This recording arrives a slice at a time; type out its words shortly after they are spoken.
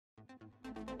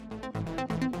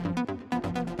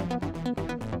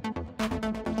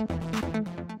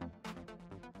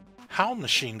How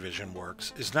machine vision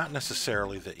works is not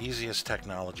necessarily the easiest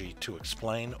technology to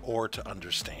explain or to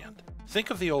understand. Think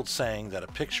of the old saying that a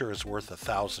picture is worth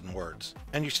 1,000 words,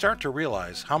 and you start to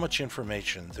realize how much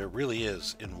information there really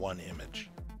is in one image.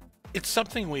 It's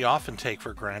something we often take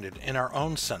for granted in our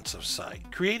own sense of sight.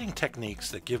 Creating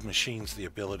techniques that give machines the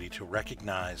ability to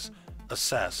recognize,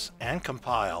 assess, and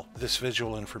compile this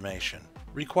visual information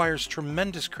requires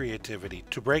tremendous creativity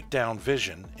to break down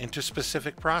vision into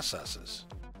specific processes.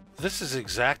 This is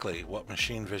exactly what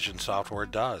machine vision software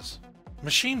does.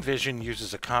 Machine vision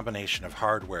uses a combination of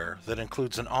hardware that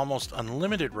includes an almost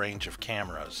unlimited range of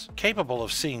cameras, capable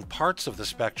of seeing parts of the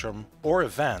spectrum or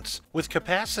events with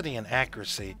capacity and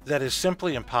accuracy that is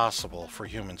simply impossible for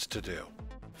humans to do.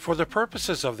 For the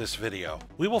purposes of this video,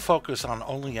 we will focus on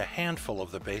only a handful of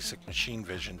the basic machine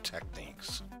vision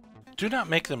techniques. Do not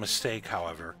make the mistake,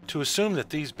 however, to assume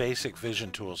that these basic vision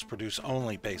tools produce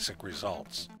only basic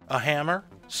results. A hammer,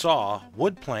 saw,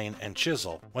 wood plane, and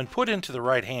chisel, when put into the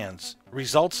right hands,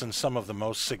 results in some of the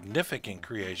most significant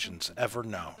creations ever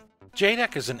known.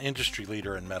 JADAK is an industry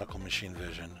leader in medical machine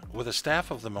vision, with a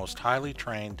staff of the most highly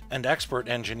trained and expert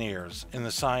engineers in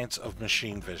the science of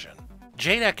machine vision.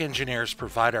 JADAK engineers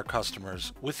provide our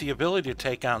customers with the ability to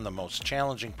take on the most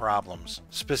challenging problems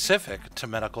specific to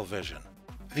medical vision.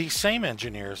 These same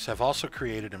engineers have also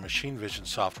created a machine vision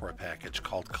software package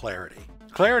called Clarity.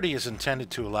 Clarity is intended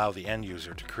to allow the end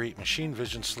user to create machine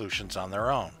vision solutions on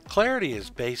their own. Clarity is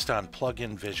based on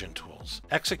plug-in vision tools,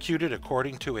 executed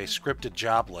according to a scripted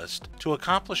job list to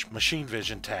accomplish machine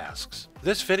vision tasks.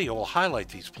 This video will highlight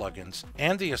these plugins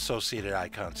and the associated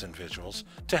icons and visuals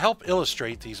to help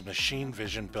illustrate these machine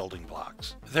vision building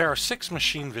blocks. There are 6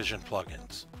 machine vision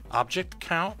plugins: Object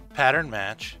Count, Pattern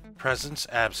Match, Presence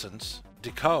Absence,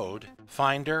 Decode,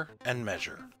 Finder, and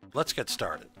Measure. Let's get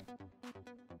started.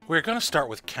 We're going to start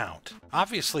with Count.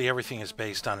 Obviously everything is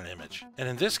based on an image, and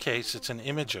in this case it's an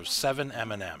image of 7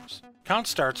 M&Ms. Count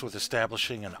starts with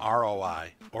establishing an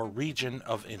ROI, or region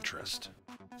of interest.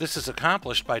 This is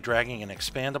accomplished by dragging an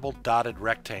expandable dotted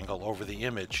rectangle over the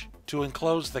image to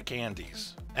enclose the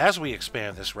candies. As we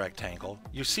expand this rectangle,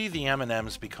 you see the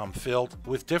M&Ms become filled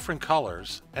with different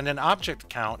colors, and an object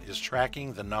count is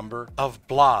tracking the number of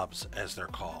blobs, as they're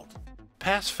called.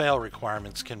 Pass-fail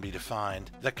requirements can be defined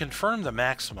that confirm the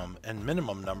maximum and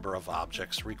minimum number of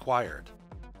objects required.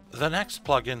 The next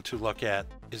plugin to look at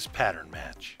is Pattern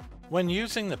Match. When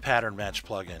using the Pattern Match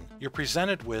plugin, you're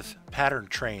presented with pattern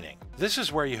training. This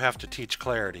is where you have to teach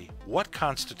Clarity what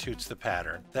constitutes the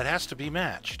pattern that has to be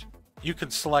matched. You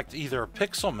can select either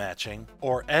pixel matching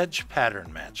or edge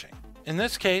pattern matching. In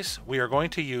this case, we are going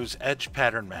to use edge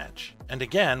pattern match. And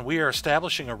again, we are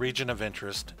establishing a region of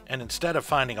interest, and instead of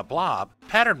finding a blob,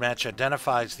 pattern match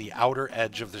identifies the outer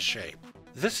edge of the shape.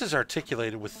 This is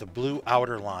articulated with the blue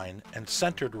outer line and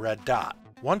centered red dot.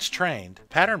 Once trained,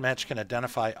 pattern match can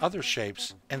identify other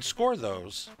shapes and score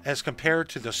those as compared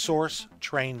to the source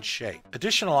trained shape.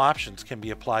 Additional options can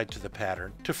be applied to the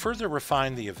pattern to further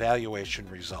refine the evaluation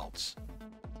results.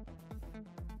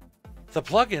 The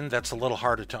plugin that's a little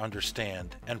harder to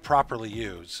understand and properly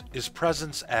use is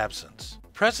Presence Absence.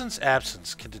 Presence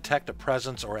Absence can detect a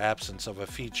presence or absence of a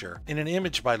feature in an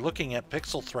image by looking at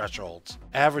pixel thresholds,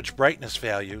 average brightness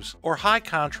values, or high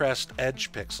contrast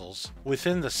edge pixels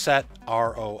within the set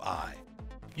ROI.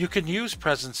 You can use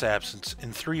Presence Absence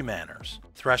in 3 manners.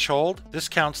 Threshold: this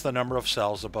counts the number of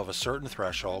cells above a certain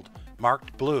threshold,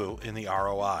 marked blue in the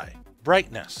ROI.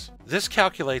 Brightness: this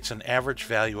calculates an average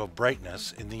value of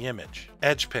brightness in the image.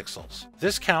 Edge pixels: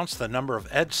 this counts the number of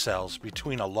edge cells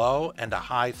between a low and a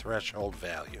high threshold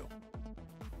value.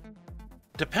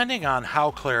 Depending on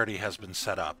how Clarity has been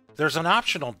set up, there's an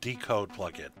optional Decode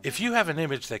plugin. If you have an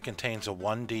image that contains a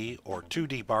 1D or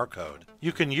 2D barcode,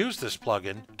 you can use this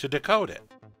plugin to decode it.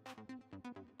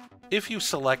 If you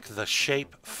select the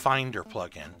Shape Finder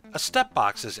plugin, a step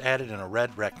box is added in a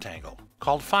red rectangle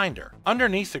called Finder,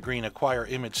 underneath the green Acquire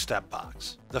Image step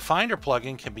box. The Finder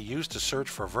plugin can be used to search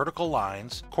for vertical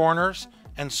lines, corners,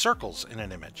 and circles in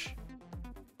an image.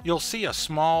 You'll see a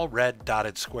small red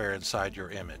dotted square inside your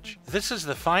image. This is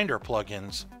the Finder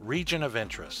plugin's region of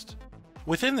interest.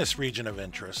 Within this region of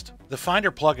interest, the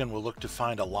Finder plugin will look to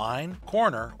find a line,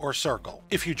 corner, or circle.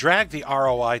 If you drag the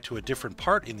ROI to a different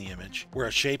part in the image where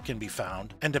a shape can be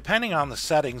found, and depending on the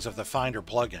settings of the Finder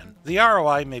plugin, the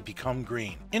ROI may become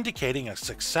green, indicating a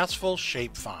successful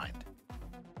shape find.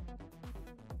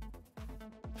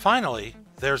 Finally,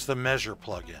 there's the Measure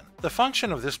plugin. The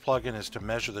function of this plugin is to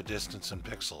measure the distance in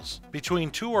pixels between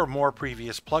 2 or more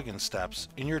previous plugin steps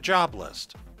in your job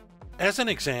list. As an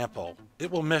example, it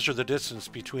will measure the distance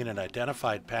between an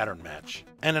identified pattern match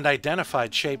and an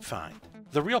identified shape find.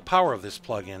 The real power of this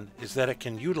plugin is that it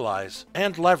can utilize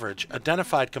and leverage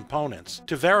identified components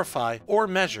to verify or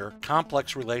measure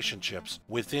complex relationships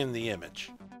within the image.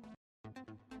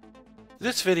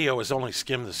 This video has only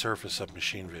skimmed the surface of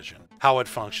machine vision, how it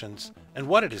functions, and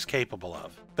what it is capable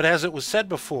of. But as it was said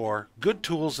before, good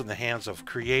tools in the hands of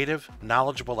creative,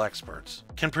 knowledgeable experts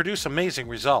can produce amazing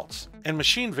results, and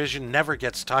machine vision never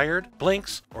gets tired,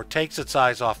 blinks, or takes its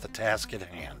eyes off the task at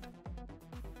hand.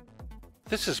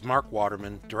 This is Mark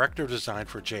Waterman, Director of Design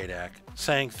for JADAK,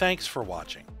 saying thanks for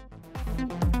watching.